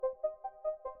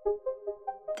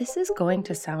This is going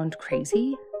to sound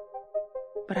crazy,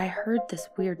 but I heard this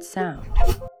weird sound.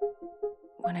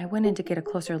 When I went in to get a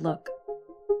closer look,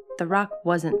 the rock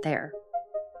wasn't there.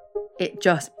 It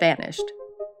just vanished.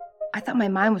 I thought my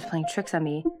mind was playing tricks on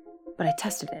me, but I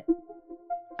tested it.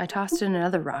 I tossed in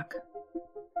another rock,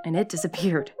 and it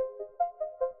disappeared.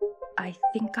 I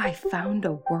think I found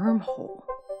a wormhole.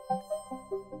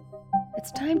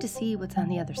 It's time to see what's on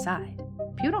the other side.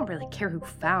 People don't really care who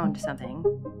found something.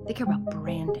 They care about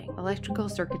branding. Electrical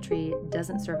circuitry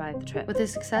doesn't survive the trip. With the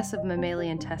success of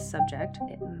mammalian test subject,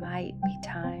 it might be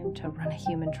time to run a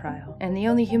human trial. And the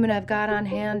only human I've got on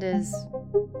hand is,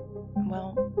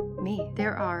 well, me.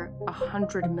 There are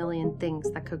 100 million things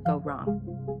that could go wrong.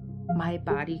 My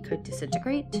body could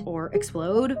disintegrate, or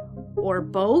explode, or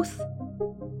both.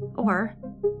 Or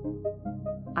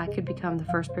I could become the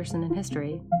first person in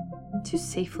history to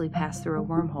safely pass through a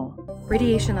wormhole.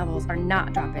 Radiation levels are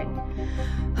not dropping.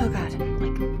 Oh God,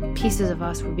 like pieces of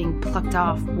us were being plucked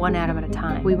off one atom at a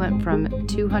time. We went from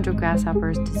 200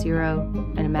 grasshoppers to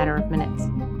 0 in a matter of minutes.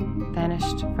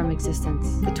 Vanished from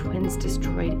existence. The twins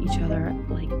destroyed each other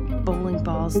like bowling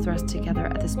balls thrust together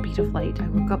at the speed of light. I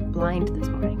woke up blind this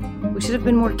morning. We should have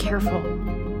been more careful.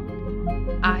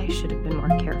 I should have been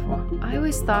more careful. I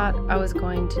always thought I was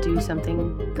going to do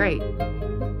something great.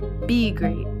 Be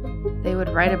great. They would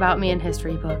write about me in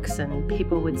history books, and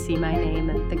people would see my name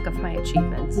and think of my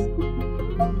achievements.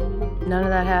 None of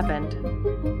that happened.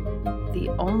 The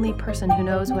only person who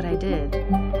knows what I did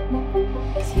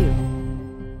is you.